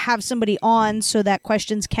have somebody on so that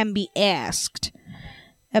questions can be asked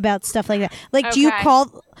about stuff like that. Like, do you Okay.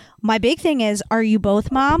 call... My big thing is, are you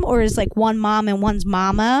both mom? Or is, like, one mom and one's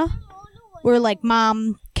mama? Or, like,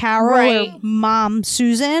 mom Carol Right. or mom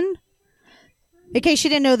Susan? In case you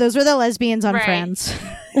didn't know, those were the lesbians on Right. Friends.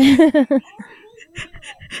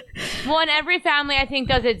 Well, and every family, I think,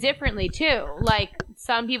 does it differently, too. Like,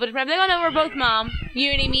 some people just like, oh no, we're both mom.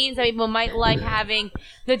 You know what I mean? Some people might like having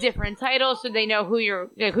the different titles so they know who you're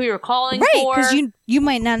calling for. Right, because you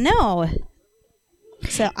might not know.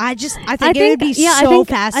 So I think it would be fascinating.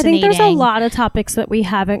 I think there's a lot of topics that we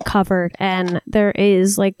haven't covered, and there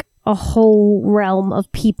is like a whole realm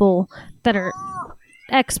of people that are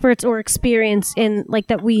experts or experienced in like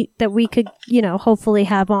that we could, hopefully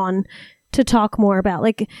have on to talk more about.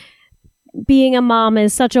 Like being a mom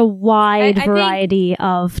is such a wide variety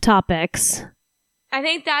of topics. I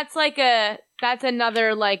think that's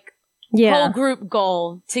another whole group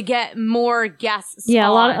goal to get more guests. Yeah,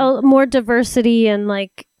 a lot more diversity and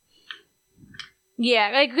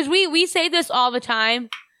because we say this all the time.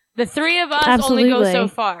 The three of us Absolutely. only go so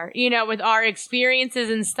far, with our experiences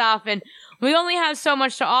and stuff, and we only have so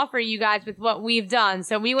much to offer you guys with what we've done.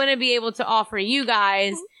 So we want to be able to offer you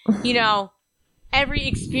guys, every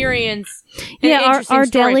experience. Our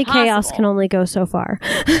daily chaos can only go so far.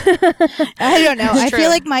 I don't know. I feel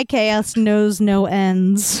like my chaos knows no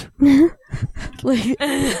ends. What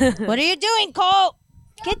are you doing, Cole?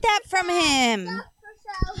 Get that from him.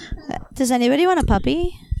 Does anybody want a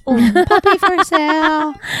puppy? Puppy for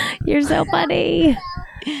sale. You're so funny.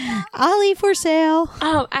 Ollie for sale.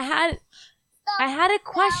 Oh, I had a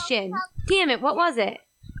question. Damn it, what was it?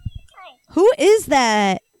 Who is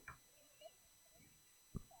that?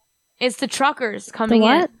 It's the truckers coming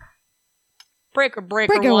in. Breaker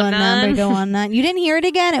 19. You didn't hear it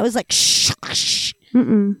again? It was like shh.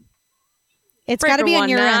 Mm-mm. It's got to be on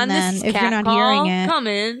your end then, if you're not hearing it. Come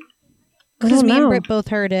in. Because me and Britt both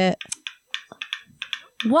heard it.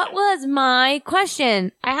 What was my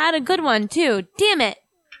question? I had a good one too. Damn it.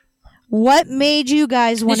 What made you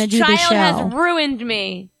guys want to do the show? This child has ruined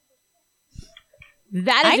me.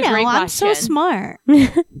 That is a great question. I'm so smart.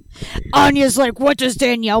 Anya's like, what does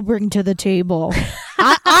Danielle bring to the table?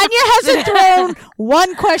 Anya hasn't thrown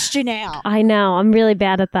one question out. I know. I'm really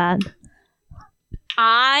bad at that.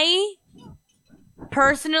 I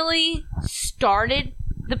personally started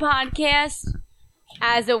the podcast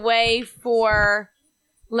as a way for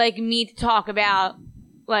me to talk about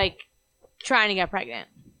trying to get pregnant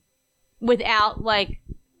without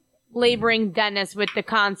laboring Dennis with the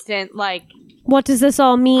constant what does this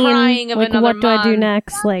all mean? Crying of another what do I do month.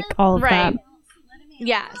 next? All of that.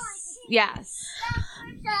 Yes.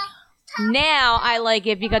 Now I like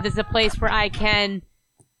it because it's a place where I can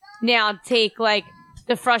now take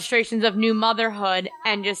the frustrations of new motherhood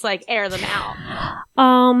and just air them out.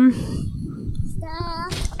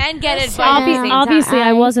 And get advice. Obviously,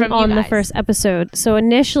 I wasn't on the guys. first episode, so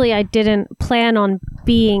initially I didn't plan on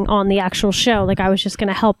being on the actual show. I was just going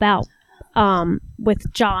to help out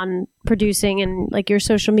with John producing and your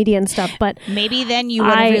social media and stuff. But maybe then you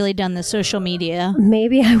would have really done the social media.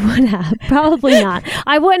 Maybe I would have. Probably not.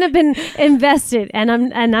 I wouldn't have been invested, and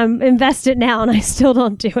I'm invested now, and I still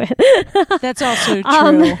don't do it. That's also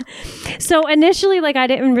true. So initially, I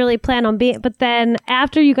didn't really plan on being, but then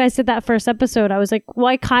after you guys did that first episode, I was like, well,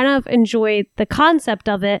 I kind of enjoyed the concept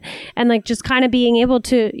of it, and just kind of being able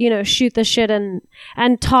to, shoot the shit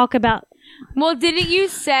and talk about. Well, didn't you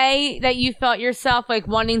say that you felt yourself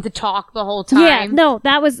wanting to talk the whole time? Yeah, no,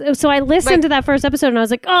 that was, so I listened to that first episode and I was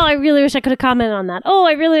like, oh, I really wish I could have commented on that. Oh,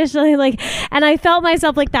 I really wish and I felt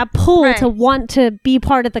myself that pull to want to be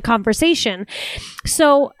part of the conversation.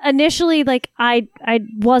 So initially, I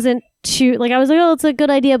wasn't too, I was like, oh, it's a good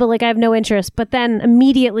idea, but I have no interest. But then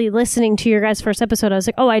immediately listening to your guys' first episode, I was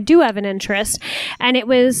like, oh, I do have an interest. And it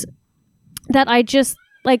was that I just,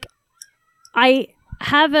 I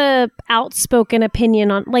have a outspoken opinion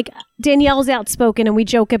on Danielle's outspoken and we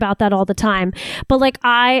joke about that all the time, but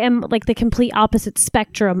I am the complete opposite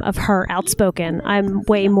spectrum of her outspoken. I'm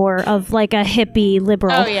way more of a hippie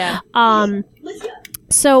liberal. Oh yeah.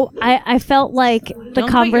 So I felt the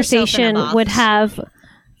conversation would have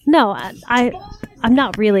no, I'm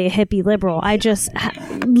not really a hippie liberal. I just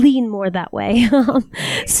lean more that way.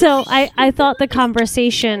 So I thought the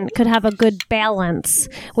conversation could have a good balance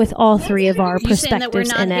with all three of our perspectives in it. You saying that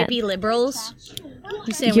we're not hippie liberals?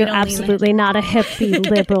 You're absolutely not a hippie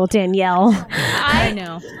liberal, Danielle. I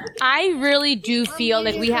know. I really do feel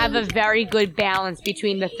we have a very good balance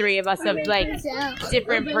between the three of us of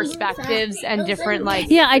different perspectives and different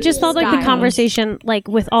Yeah, I just felt the conversation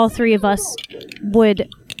with all three of us would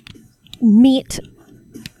meet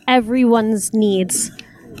everyone's needs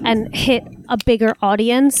and hit a bigger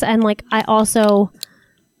audience, and I also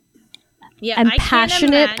am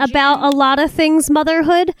passionate about a lot of things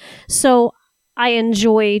motherhood, so I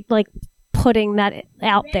enjoyed putting that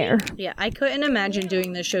out there. Yeah, I couldn't imagine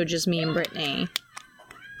doing the show just me and Brittany.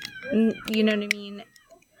 You know what I mean?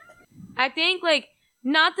 I think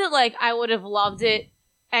not that I would have loved it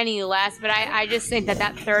any less, but I just think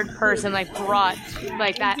that third person like brought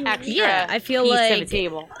like that extra I feel piece like to the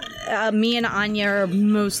table. Me and Anya are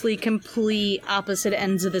mostly complete opposite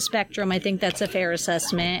ends of the spectrum. I think that's a fair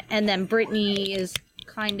assessment. And then Brittany is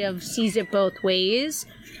kind of sees it both ways,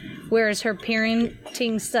 whereas her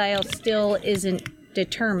parenting style still isn't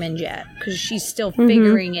determined yet because she's still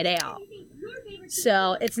figuring it out.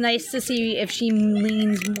 So it's nice to see if she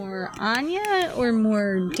leans more Anya or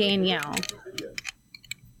more Danielle.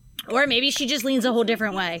 Or maybe she just leans a whole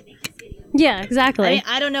different way. Yeah, exactly. I mean,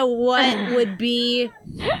 I don't know what would be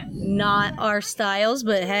not our styles,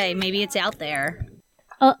 but hey, maybe it's out there.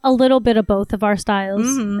 A little bit of both of our styles.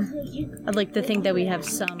 I'd like to think that we have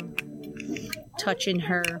some touch in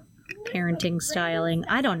her parenting styling.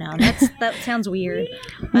 I don't know. That sounds weird.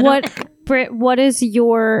 Britt, what is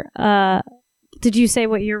your, did you say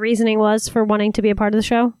what your reasoning was for wanting to be a part of the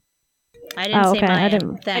show? I didn't say mine. I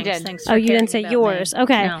didn't. Thanks. I did. Thanks for Oh, you caring didn't say about yours. me.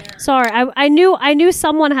 Okay. No. Sorry. I knew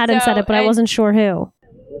someone hadn't said it, but I wasn't sure who.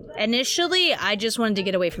 Initially, I just wanted to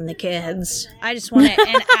get away from the kids. I just wanted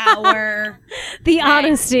an hour. The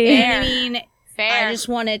honesty. I mean, Fair. I just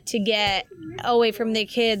wanted to get away from the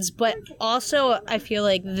kids, but also I feel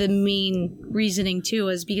like the main reasoning too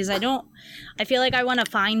is because I feel like I want to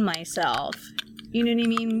find myself. You know what I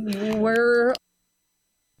mean?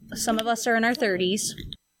 Some of us are in our 30s.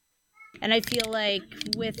 And I feel like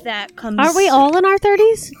with that comes... Aren't we all in our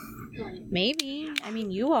 30s? Maybe. I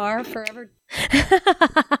mean, you are forever.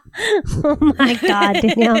 Oh my God,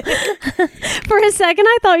 Danielle. For a second,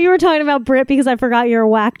 I thought you were talking about Britt because I forgot you're a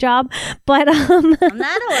whack job. But I'm not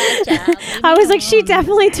a whack job. I was like, she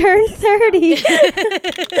definitely turned 30.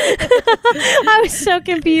 I was so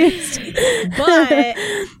confused. But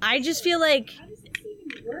I just feel like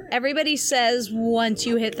everybody says once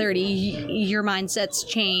you hit 30, your mindsets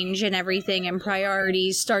change and everything and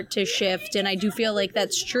priorities start to shift. And I do feel like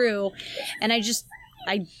that's true. And I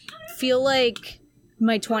feel like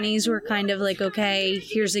my 20s were kind of like, okay,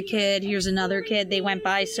 here's a kid, here's another kid. They went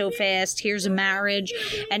by so fast. Here's a marriage.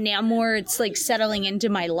 And now more it's like settling into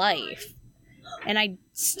my life. And I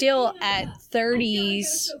still at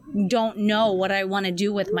 30s don't know what I want to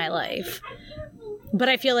do with my life. But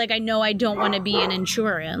I feel like I know I don't want to be in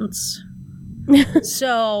insurance.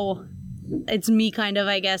 So it's me kind of,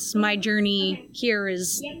 I guess, my journey here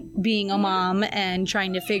is being a mom and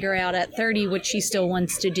trying to figure out at 30 what she still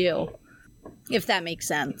wants to do. If that makes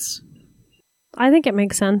sense. I think it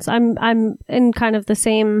makes sense. I'm in kind of the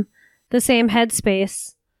same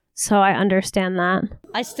headspace, so I understand that.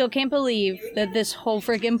 I still can't believe that this whole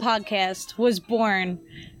friggin' podcast was born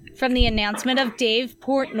from the announcement of Dave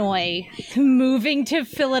Portnoy moving to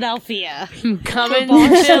Philadelphia. Coming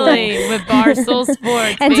to Philly with Barstool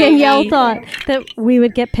Sports. And baby. Danielle thought that we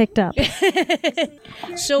would get picked up.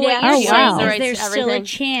 So Yeah, what you're oh, wow. saying is Rights there's to still a everything.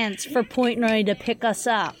 chance for Portnoy to pick us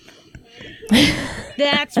up.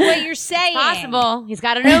 That's what you're saying. Possible. He's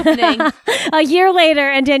got an opening. A year later,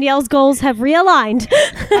 and Danielle's goals have realigned.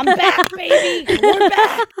 I'm back, baby. We're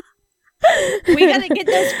back. We gotta get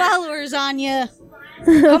those followers on you.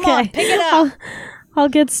 Come on, pick it up. I'll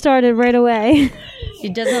get started right away.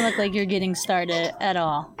 It doesn't look like you're getting started at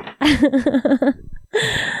all.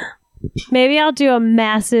 Maybe I'll do a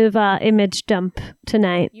massive image dump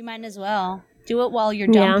tonight. You might as well. Do it while you're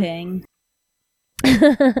Yeah. dumping.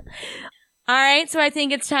 All right, so I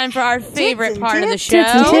think it's time for our favorite and part of the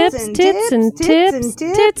tips. show. Tits and tips, and tits and tips, tips, and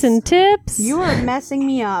tips. tits and tips. You are messing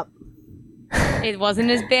me up. It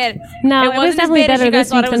wasn't as bad. No, it it was wasn't as definitely bad as better you guys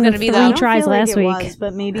this week thought it was than going the to be, three though. I don't tries feel like last it week. was,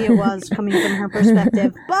 but maybe it was coming from her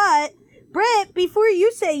perspective. But Britt, before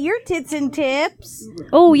you say your tits and tips,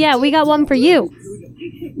 Oh, yeah, we got one for you.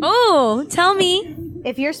 Oh, tell me.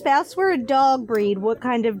 if your spouse were a dog breed, what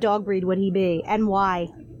kind of dog breed would he be, and why?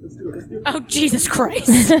 Oh, Jesus Christ.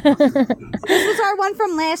 This was our one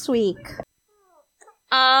from last week.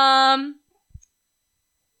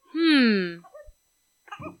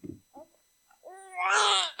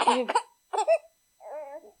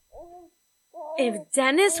 If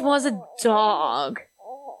Dennis was a dog,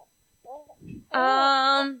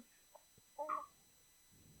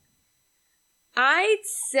 I'd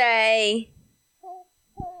say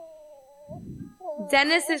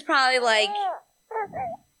Dennis is probably like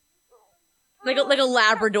a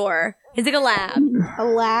Labrador. He's like a lab. A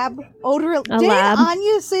lab? Did lab.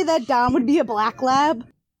 Anya say that Dom would be a black lab?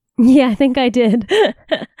 Yeah, I think I did.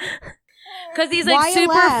 Because he's Why like a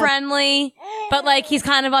super lab? friendly, but like he's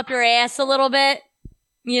kind of up your ass a little bit,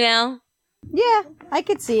 you know? Yeah, I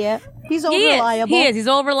could see it. He's all reliable. He is. He's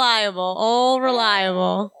all reliable. All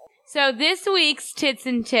reliable. So this week's Tits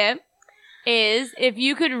and Tip is if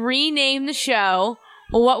you could rename the show,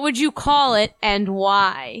 what would you call it and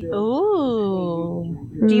why? Ooh.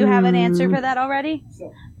 Do you have an answer for that already?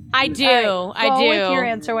 I do. All right, I do. Go with your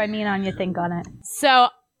answer. I mean, on you think on it. So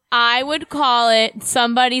I would call it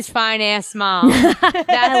somebody's fine ass mom. That's what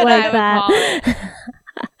I like would that. call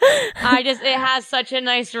it. It has such a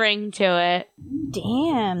nice ring to it.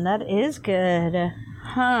 Damn, that is good.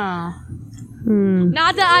 Huh.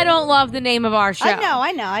 Not that I don't love the name of our show.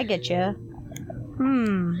 I know. I get you.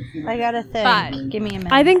 I gotta think. But- Give me a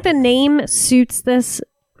minute. I think the name suits this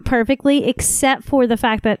perfectly, except for the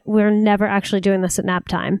fact that we're never actually doing this at nap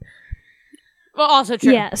time. Well, also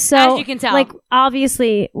true. Yeah, so as you can tell, like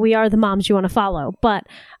obviously we are the moms you want to follow, but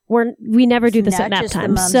we never do this Not at nap just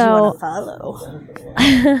time. the moms So you wanna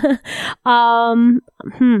follow.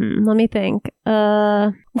 let me think.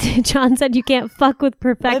 John said you can't fuck with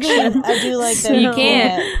perfection. I do like that. You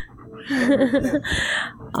can't.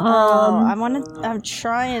 I'm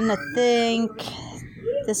trying to think.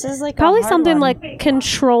 This is like Probably a hard something one. like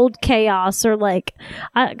controlled chaos or like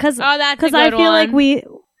because Oh, that's a I good feel like one.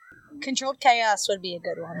 Controlled Chaos would be a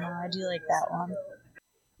good one. I do like that one.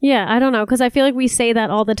 Yeah, I don't know, because I feel like we say that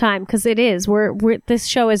all the time, because it is. We're this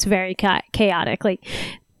show is very chaotic. Like,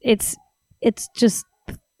 it's just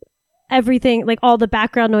everything, like all the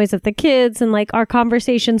background noise of the kids, and like our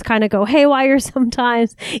conversations kind of go haywire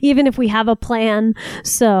sometimes, even if we have a plan.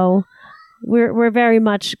 So we're very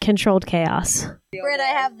much controlled chaos. Britt, I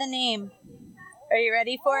have the name. Are you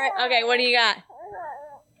ready for it? Okay, what do you got?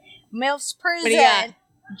 MILFs do you got? present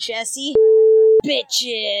Jesse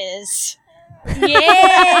Bitches.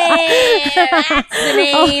 Yeah, that's the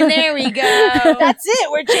name. There we go. That's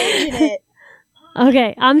it. We're changing it.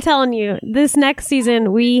 Okay, I'm telling you, this next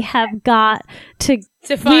season we have got to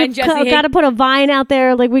find Jesse Higgs. got to put a Vine out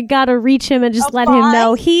there. Like, we got to reach him and just A let him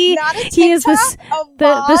know Vine? he Not a is TikTok? A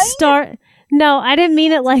the Vine? start. No, I didn't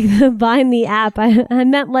mean it like the Vine the app. I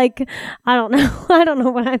meant like, I don't know. I don't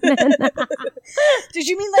know what I meant. Did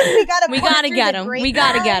you mean like we gotta? We put gotta through get the him. We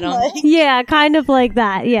gotta get him. grapevine? Like, Yeah, kind of like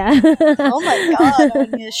that. Yeah. oh my god,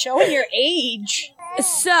 you're showing your age.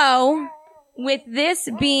 So, with this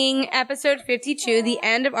being episode 52, the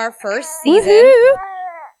end of our first season, Woohoo!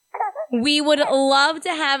 we would love to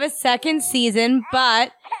have a second season,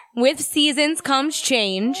 but with seasons comes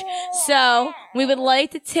change. So, we would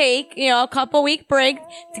like to take, a couple week break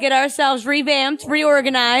to get ourselves revamped,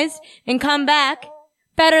 reorganized, and come back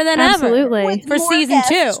better than Absolutely. With for more season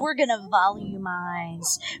guests, 2. We're gonna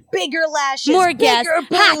volumize. Bigger lashes, More bigger guests,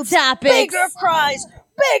 hot boobs, topics. bigger cries,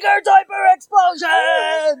 bigger diaper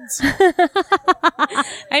explosions.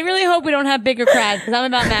 I really hope we don't have bigger crowds because I'm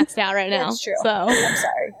about maxed out right now. That's true. So, I'm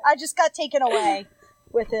sorry. I just got taken away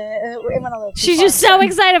with it. It went a little too She's far. just so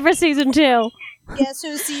excited for season 2. Guess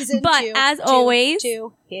who season But 2? as always-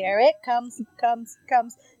 2. Here it comes.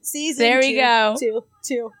 Season There we 2. go.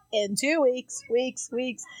 2. In 2 weeks. Weeks.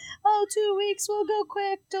 Oh, 2 weeks will go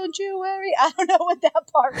quick. Don't you worry. I don't know what that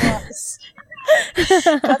part was.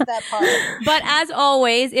 Cut that part. but as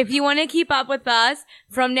always, if you want to keep up with us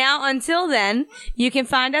from now until then, you can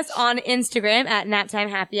find us on Instagram at Naptime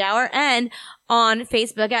Happy Hour and on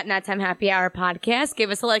Facebook at Naptime Happy Hour Podcast. Give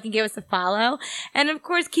us a like and give us a follow. And of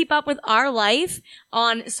course, keep up with our life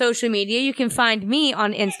on social media. You can find me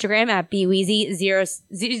on Instagram at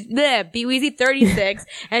bweezy36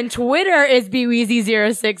 and Twitter is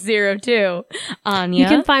bweezy0602. Anya. You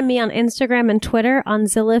can find me on Instagram and Twitter on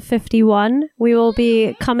Zilla51. We will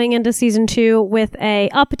be coming into season 2 with a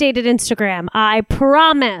updated Instagram. I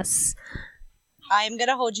promise. I am going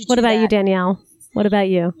to hold you to What about that. you, Danielle? What about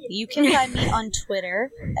you? You can find me on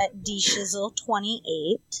Twitter at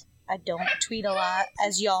dshizzle28. I don't tweet a lot,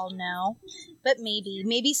 as y'all know, but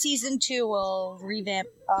maybe season 2 will revamp.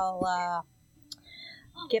 I'll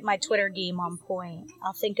get my Twitter game on point.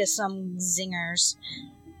 I'll think of some zingers.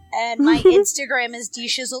 And my Instagram is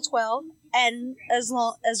dshizzle12, and as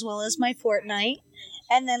well as my Fortnite.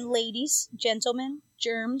 And then, ladies, gentlemen,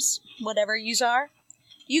 germs, whatever yous are.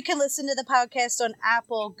 You can listen to the podcast on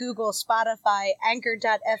Apple, Google, Spotify,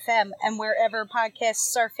 Anchor.fm, and wherever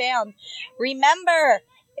podcasts are found. Remember,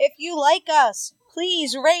 if you like us,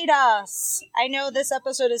 please rate us. I know this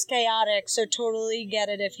episode is chaotic, so totally get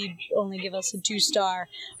it if you only give us a 2-star.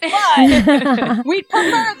 But we'd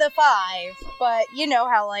prefer the 5. But you know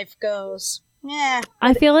how life goes. Yeah.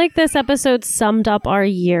 I feel like this episode summed up our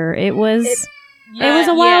year. It was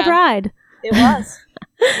a wild yeah. ride. It was.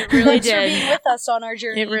 It really Thanks for being did. with us on our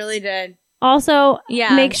journey. It really did. Also,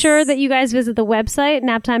 Yes. make sure that you guys visit the website,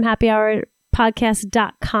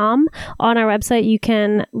 podcast.com. On our website, you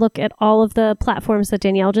can look at all of the platforms that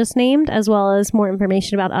Danielle just named, as well as more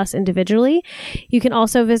information about us individually. You can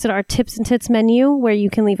also visit our Tips and Tits menu, where you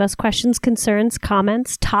can leave us questions, concerns,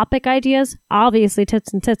 comments, topic ideas, obviously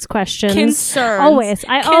tips and tits questions. Concerns. Always.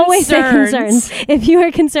 I always say concerns. If you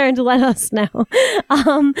are concerned, let us know.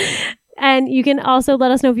 And you can also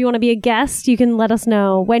let us know if you want to be a guest. You can let us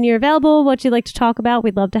know when you're available, what you'd like to talk about.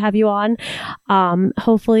 We'd love to have you on.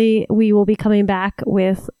 Hopefully, we will be coming back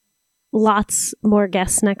with lots more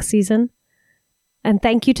guests next season. And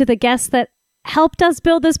thank you to the guests that helped us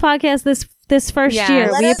build this podcast this first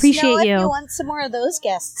year. Let We us appreciate know you. if you want some more of those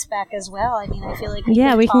guests back as well. I mean, I feel like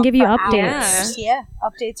We can give you updates. Hours. Yeah,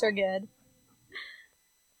 updates are good.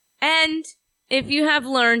 And if you have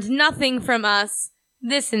learned nothing from us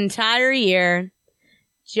this entire year,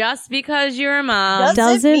 just because you're a mom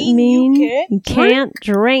doesn't mean you can't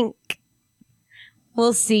drink.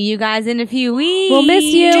 We'll see you guys in a few weeks. We'll miss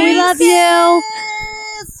you. We love you.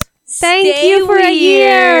 Thank Stay you for a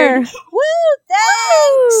year. Woo!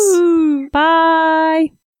 Thanks.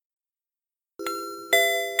 Bye.